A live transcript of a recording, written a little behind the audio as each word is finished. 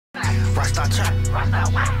Rockstar trap,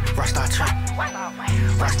 rockstar trap,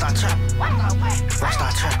 rockstar trap,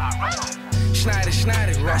 rockstar trap.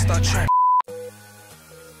 Schneider, rockstar trap.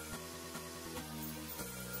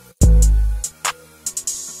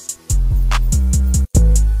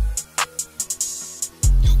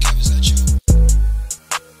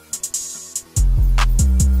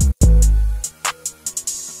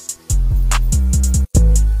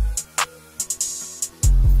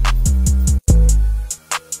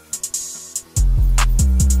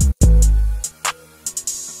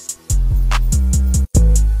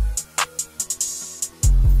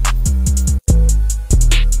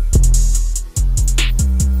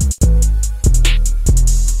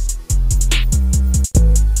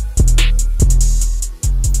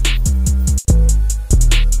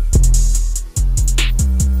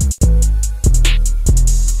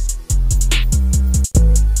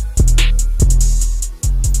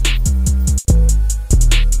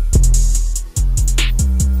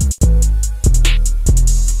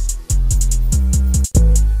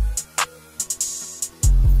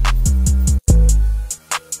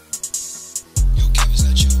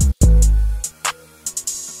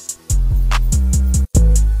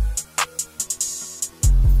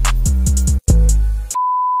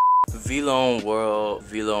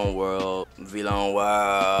 V-Long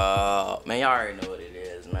World. Man, y'all already know what it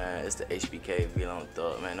is, man. It's the HBK V-Long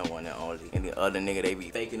Thug, man, the one and only. And the other nigga, they be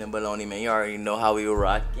faking and baloney, man. You already know how we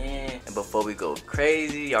rockin'. And before we go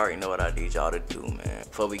crazy, you already know what I need y'all to do, man.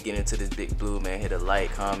 Before we get into this big blue, man, hit a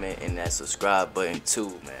like, comment, and that subscribe button too,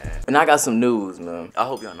 man. And I got some news, man. I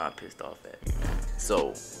hope y'all not pissed off at me, man.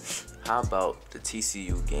 So, how about the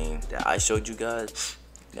TCU game that I showed you guys?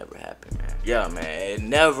 Never happened, man. Yeah, man, it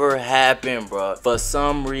never happened, bro. For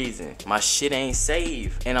some reason, my shit ain't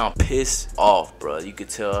saved, and I'm pissed off, bro. You could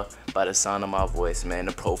tell by the sound of my voice, man,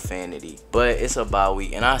 the profanity. But it's a bye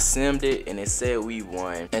week, and I simmed it, and it said we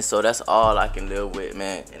won, and so that's all I can live with,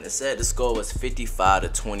 man. And it said the score was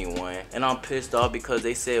 55-21, and I'm pissed off because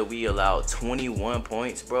they said we allowed 21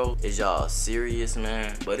 points, bro. Is y'all serious,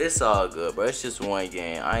 man? But it's all good, bro. It's just one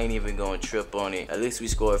game. I ain't even gonna trip on it. At least we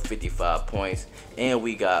scored 55 points, and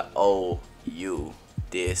we got OU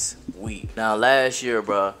this week. Now last year,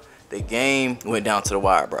 bro, the game went down to the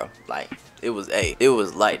wire, bro. Like, it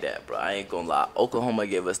was like that, bro. I ain't gonna lie. Oklahoma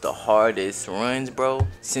gave us the hardest runs, bro,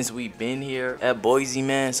 since we been here at Boise,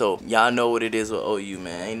 man. So y'all know what it is with OU,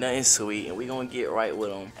 man. Ain't nothing sweet, and we gonna get right with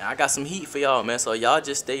them. And I got some heat for y'all, man. So y'all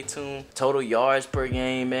just stay tuned. Total yards per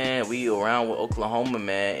game, man. We around with Oklahoma,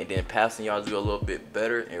 man. And then passing yards we a little bit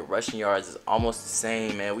better, and rushing yards is almost the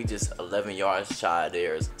same, man. We just 11 yards shy of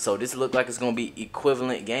theirs. So this look like it's gonna be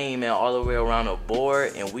equivalent game, man, all the way around the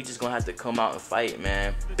board, and we just gonna have to come out and fight,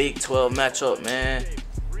 man. Big 12 match up, man,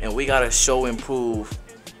 and we gotta show and prove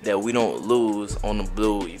that we don't lose on the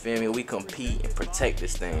blue. You feel me? We compete and protect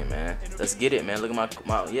this thing, man. Let's get it, man. Look at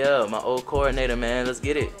my old coordinator, man. Let's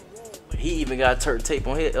get it. He even got turret tape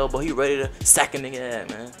on his elbow. He ready to sack a nigga,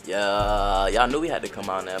 man. Yeah, y'all knew we had to come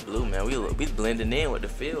out in that blue, man. We blending in with the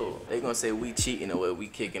field. They gonna say we cheating the way we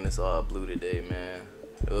kicking this all blue today,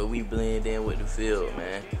 man. We blend in with the field,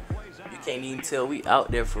 man. You can't even tell we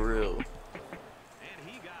out there for real.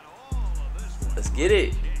 Let's get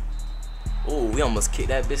it. Oh, we almost kicked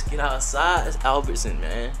that biscuit outside. That's Albertson,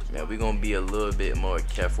 man. Man, we gonna be a little bit more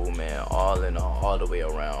careful, man. All in all the way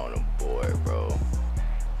around the board, bro.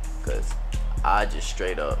 Cause I just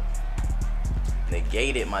straight up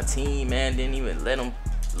negated my team, man. Didn't even let them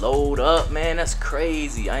load up, man. That's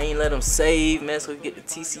crazy. I ain't let them save, man, so we get the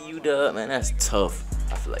TCU dub, man. That's tough.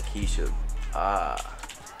 I feel like he should. I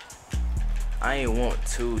ain't want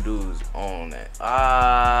two dudes on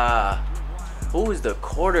that. Who is the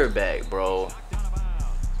quarterback, bro?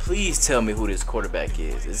 Please tell me who this quarterback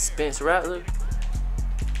is. Is it Spence Rattler?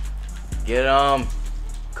 Get him.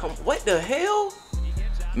 Come. What the hell?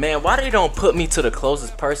 Man, why they don't put me to the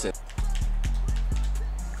closest person?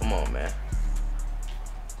 Come on, man.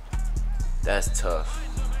 That's tough.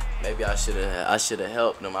 Maybe I should have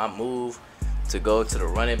helped them. I moved to go to the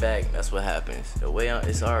running back. That's what happens. The way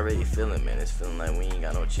it's already feeling, man. It's feeling like we ain't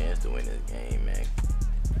got no chance to win this game, man.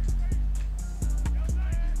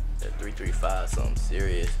 3-3-5, something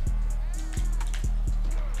serious.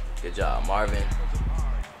 Good job, Marvin.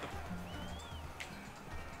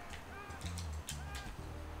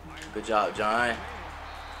 Good job, John.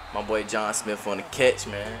 My boy John Smith on the catch,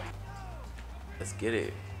 man. Let's get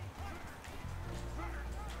it.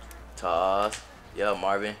 Toss. Yeah,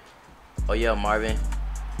 Marvin. Oh, yeah, Marvin.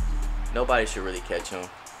 Nobody should really catch him.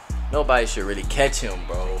 Nobody should really catch him,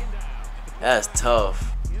 bro. That's tough.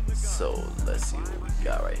 So, let's see what we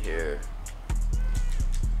got right here.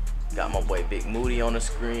 Got my boy Big Moody on the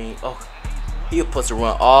screen. Oh, he'll put to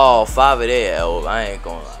run all 5 of that. Oh, I ain't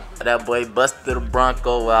gonna lie. That boy busted the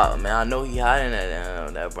Bronco out, man. I know he hiding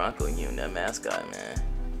that Bronco unit, that mascot, man.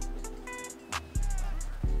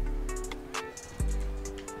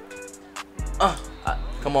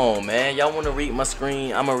 Come on, man. Y'all want to read my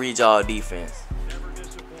screen? I'm going to read y'all defense.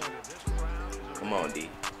 Come on,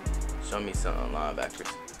 D. Show me something,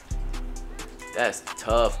 linebackers. That's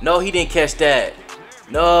tough. No, he didn't catch that.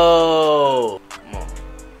 No. Come on.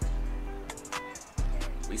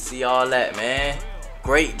 We see all that, man.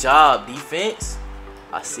 Great job, defense.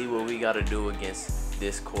 I see what we got to do against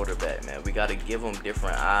this quarterback, man. We got to give him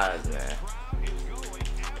different eyes, man.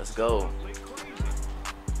 Let's go.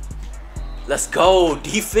 Let's go,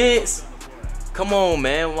 defense. Come on,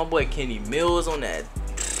 man. My boy Kenny Mills on that.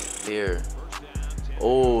 There.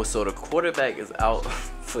 Oh, so the quarterback is out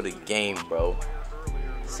for the game, bro.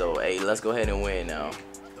 So, hey, let's go ahead and win now.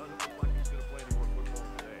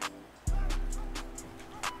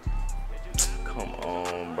 Come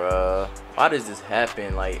on, bro. Why does this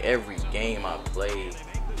happen like every game I play?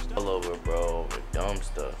 All over, bro. With dumb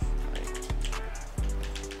stuff.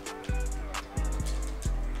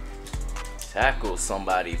 Tackle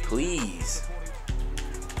somebody, please.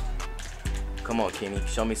 Come on, Kenny.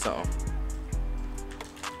 Show me something.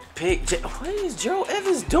 What is Gerald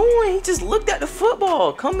Evans doing? He just looked at the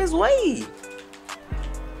football. Come his way.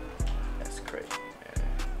 That's crazy, man.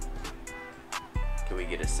 Can we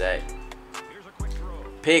get a sack?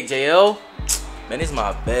 Pick, JL. Man, this is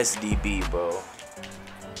my best DB, bro.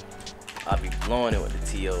 I'll be blowing it with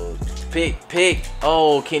the TOs. Pick.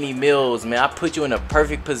 Oh, Kenny Mills, man. I put you in a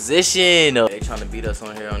perfect position. They trying to beat us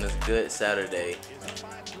on here on this good Saturday.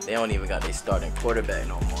 They don't even got their starting quarterback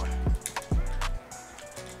no more.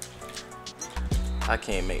 I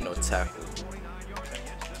can't make no tackle.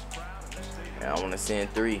 Man, I want to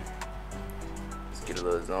send 3. Let's get a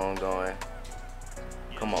little zone going.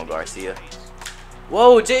 Come on, Garcia.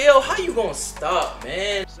 Whoa, JL, how you gonna stop,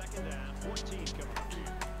 man?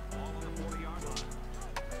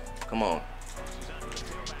 Come on.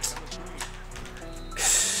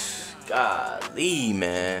 Golly,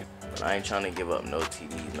 man. But I ain't trying to give up no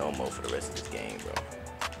TDs no more for the rest of this game, bro.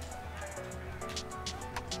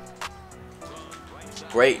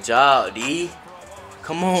 Great job, D.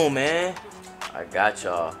 Come on, man. I got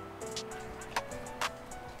y'all.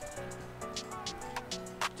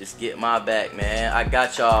 Just get my back, man. I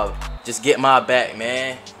got y'all. Just get my back,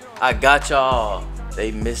 man. I got y'all.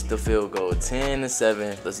 They missed the field goal.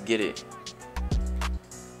 10-7. Let's get it.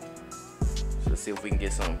 Let's see if we can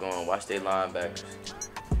get something going. Watch their linebackers.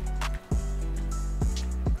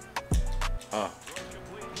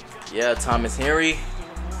 Yeah, Thomas Henry.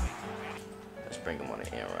 Let's bring him on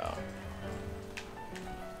the end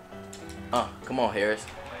route. Come on, Harris.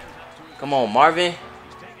 Come on, Marvin.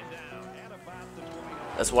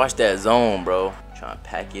 Let's watch that zone, bro. Try and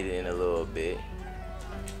pack it in a little bit.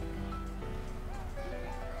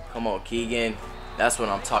 Come on, Keegan. That's what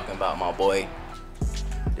I'm talking about, my boy.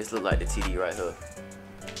 This look like the TD right here.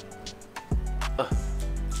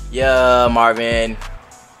 Yeah, Marvin.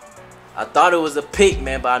 I thought it was a pick,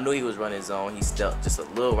 man, but I knew he was running zone. He stepped just a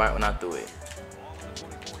little right when I threw it.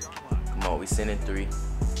 Come on, we sending 3.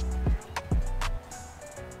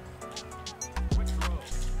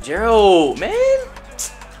 Gerald, man.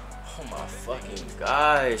 Oh my fucking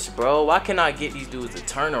gosh, bro. Why can't I get these dudes to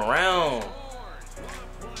turn around?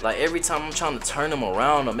 Like every time I'm trying to turn them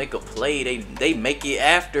around or make a play, they make it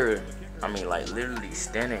after. I mean, like literally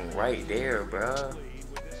standing right there, bro.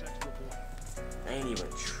 Ain't even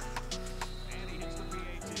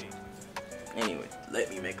let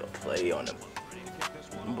me make a play on them.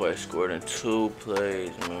 My boy scored in 2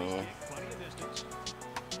 plays, man.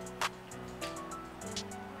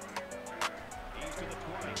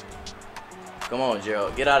 Come on,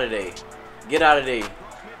 Gerald. Get out of there. Get out of there.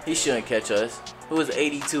 He shouldn't catch us. Who is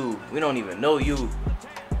 82? We don't even know you.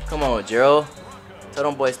 Come on, Gerald. Tell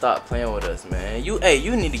them boys stop playing with us, man. You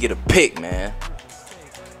need to get a pick, man.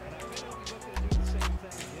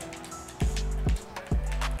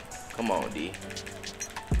 Come on, D.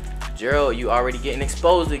 Gerald, you already getting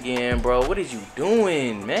exposed again, bro. What is you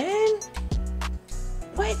doing, man?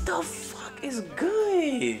 What the fuck is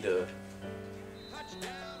good?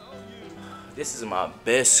 This is my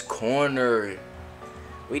best corner.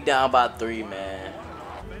 We down by 3, man.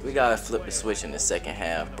 We gotta flip the switch in the second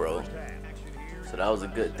half, bro. So that was a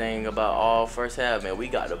good thing about all first half, man. We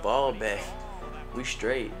got the ball back. We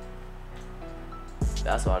straight.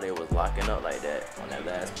 That's why they was locking up like that on that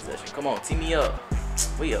last possession. Come on, tee me up.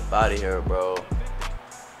 We up out of here, bro.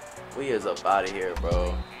 We is up out of here,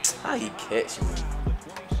 bro. How he catch me?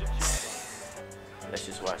 Let's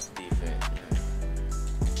just watch the defense.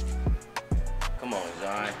 Come on,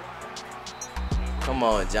 John. Come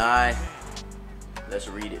on, John. Let's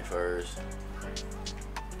read it first.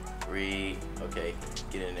 Read. Okay,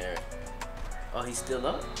 get in there. Oh, he's still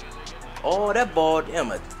up? Oh, that ball, damn,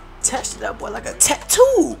 attached to that boy like a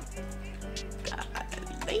tattoo.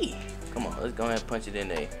 Golly. Come on, let's go ahead and punch it in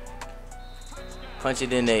there. Punch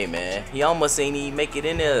it in there, man. He almost ain't even make it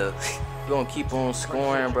in there. We're gonna keep on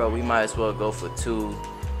scoring, bro. We might as well go for 2.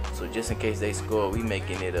 So just in case they score, we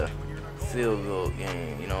making it a field goal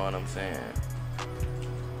game. You know what I'm saying?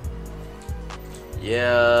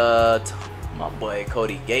 Yeah, my boy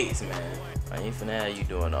Cody Gates, man. I ain't finna have you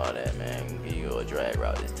doing all that, man. I'm gonna give you a drag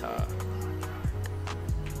route this time.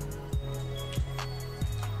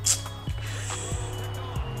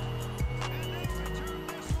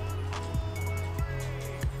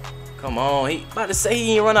 Come on, he about to say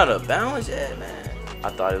he ain't run out of bounds yet, man. I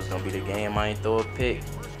thought it was gonna be the game. I ain't throw a pick.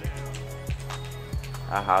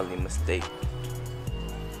 I highly mistake.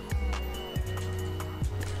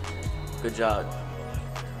 Good job.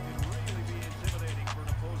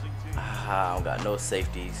 I don't got no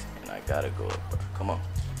safeties, and I gotta go up, bro. Come on.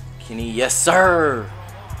 Kenny, yes, sir.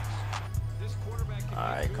 All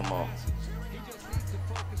right, come on.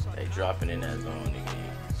 They dropping in that zone again.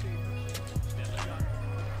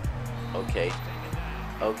 Okay.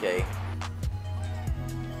 Okay.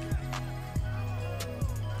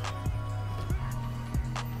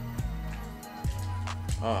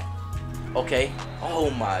 Okay. Oh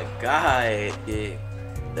my God. Yeah.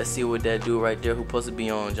 Let's see what that dude right there who supposed to be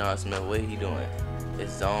on John Smith. What he doing?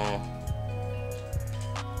 It's zone.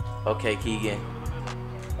 Okay, Keegan.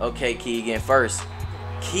 Okay, Keegan. First,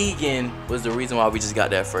 Keegan was the reason why we just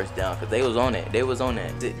got that first down, because they was on it. They was on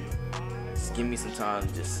that. Just give me some time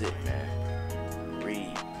to just sit, man.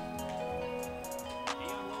 Read.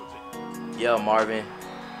 Yeah, Marvin.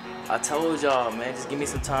 I told y'all, man. Just give me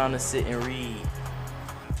some time to sit and read.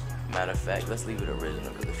 Matter of fact, let's leave it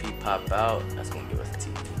original, because if he pop out, that's gonna give us a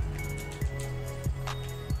TD.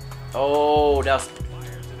 Oh, that's,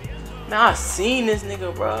 man, I seen this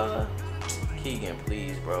nigga, bro. Keegan,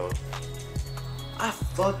 please, bro. I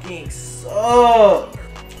fucking suck.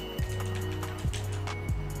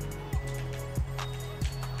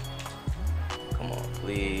 Come on,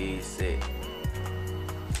 please sit.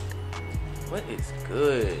 What is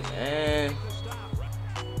good, man?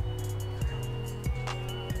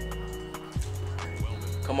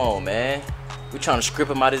 Come on, man. We trying to script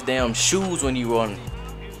him out his damn shoes when you run.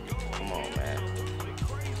 Come on, man.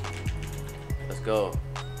 Let's go.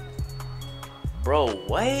 Bro,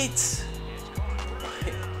 wait.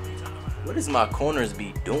 What is my corners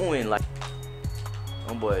be doing? Like,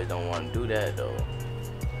 my boys don't want to do that though.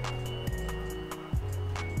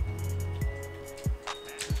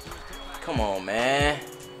 Come on, man.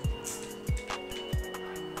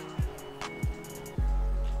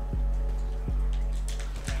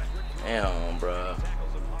 Damn, bro.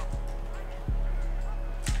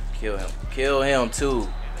 Kill him. Kill him too.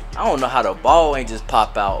 I don't know how the ball ain't just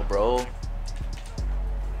pop out, bro.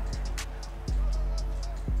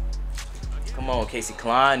 Come on, Casey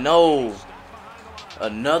Klein. No.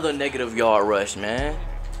 Another negative yard rush, man.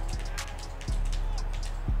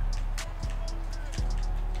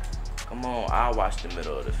 Come on, I'll watch the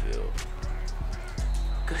middle of the field.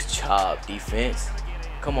 Good job, defense.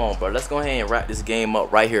 Come on, bro. Let's go ahead and wrap this game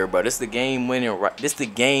up right here, bro. This is the game winning. This the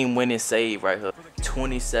game winning save right here.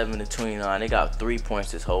 27-29. They got 3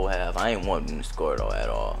 points this whole half. I ain't wanting to score though at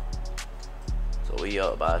all. So we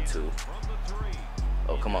up by 2.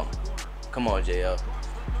 Oh, come on. Come on, JL.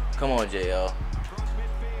 Come on, JL.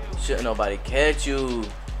 Shouldn't nobody catch you.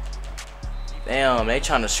 Damn, they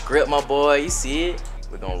trying to script my boy. You see it?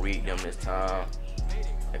 We're gonna read them this time.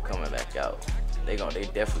 They're coming back out. They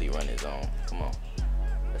definitely run his own. Come on.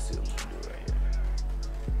 Let's see what we can do right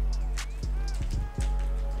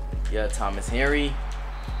here. Yeah, Thomas Henry.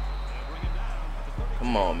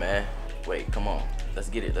 Come on, man. Wait, come on. Let's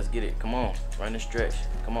get it. Let's get it. Come on. Run the stretch.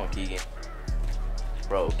 Come on, Keegan.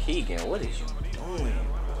 Bro, Keegan, what is you doing?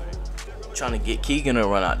 Trying to get Keegan to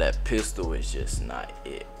run out that pistol is just not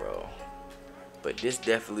it, bro. But this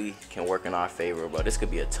definitely can work in our favor, bro. This could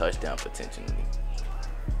be a touchdown potentially.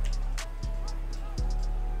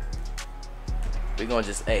 We're gonna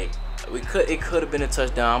just, hey, it could have been a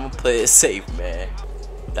touchdown. I'm gonna play it safe, man.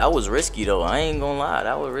 That was risky though. I ain't gonna lie,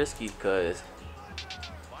 that was risky, cause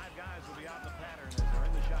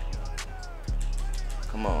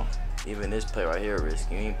come on, even this play right here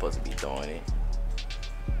risky. You ain't supposed to be throwing it.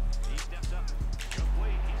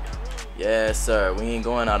 Yes, sir. We ain't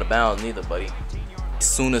going out of bounds neither, buddy.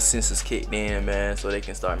 soon as census kicked in, man, so they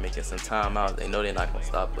can start making some timeouts. They know they're not gonna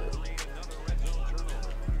stop us.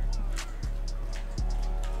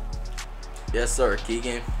 Yes, sir,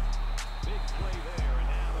 Keegan.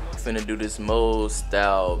 Finna do this mode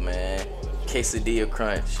style, man. Quesadilla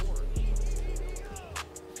crunch.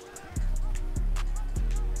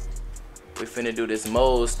 We finna do this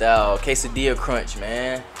mode style quesadilla crunch,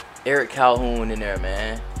 man. Eric Calhoun in there,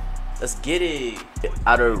 man. Let's get it.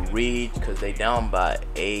 Out of reach, cause they down by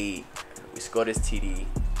 8. We score this TD.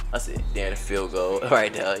 That's it. Then the field goal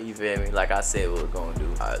right there. You feel me? Like I said, what we're gonna do.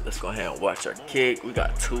 All right, let's go ahead and watch our kick. We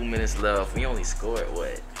got 2 minutes left. We only scored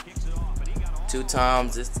what? 2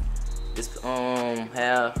 times this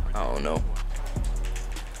half. I don't know.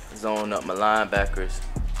 Zone up my linebackers.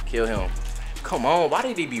 Kill him. Come on. Why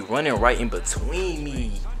did he be running right in between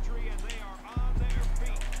me?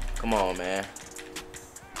 Come on, man.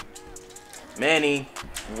 Manny.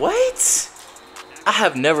 What? I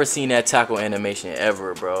have never seen that tackle animation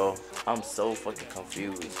ever, bro. I'm so fucking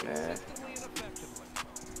confused, man.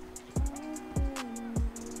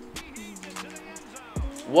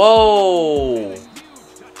 Whoa.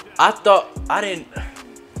 I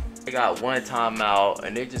got 1 timeout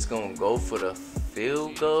and they're just gonna go for the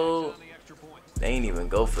field goal. They ain't even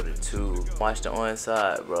go for the 2. Watch the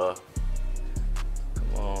onside, bro.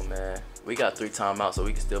 Come on, man. We got 3 timeouts, so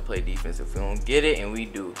we can still play defense if we don't get it, and we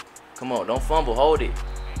do. Come on, don't fumble, hold it.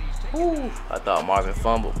 Woo. I thought Marvin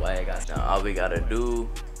fumbled, but I ain't got down. All we gotta do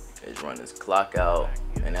is run this clock out,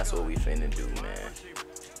 and that's what we finna do, man.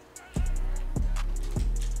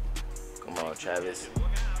 Come on, Travis.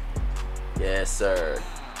 Yes, sir.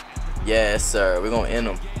 Yes, sir. We're gonna end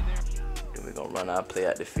them. Then we're gonna run our play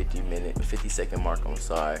at the 50-second mark. I'm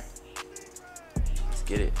sorry. Let's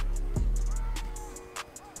get it.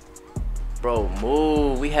 Bro,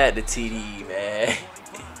 move. We had the TD, man.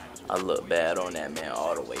 I look bad on that, man,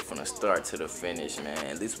 all the way from the start to the finish, man.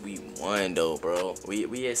 At least we won, though, bro. We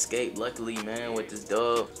escaped, luckily, man, with this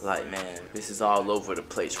dub. Like, man, this is all over the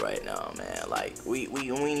place right now, man. Like, we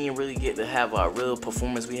didn't really get to have our real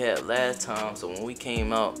performance we had last time. So when we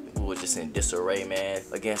came out, we were just in disarray, man,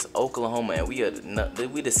 against Oklahoma. And we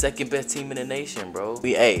the second best team in the nation, bro.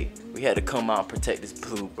 We had to come out and protect this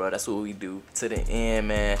blue, bro. That's what we do. To the end,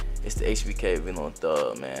 man. It's the HBK Villain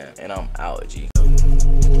Thug, man. And I'm out, G.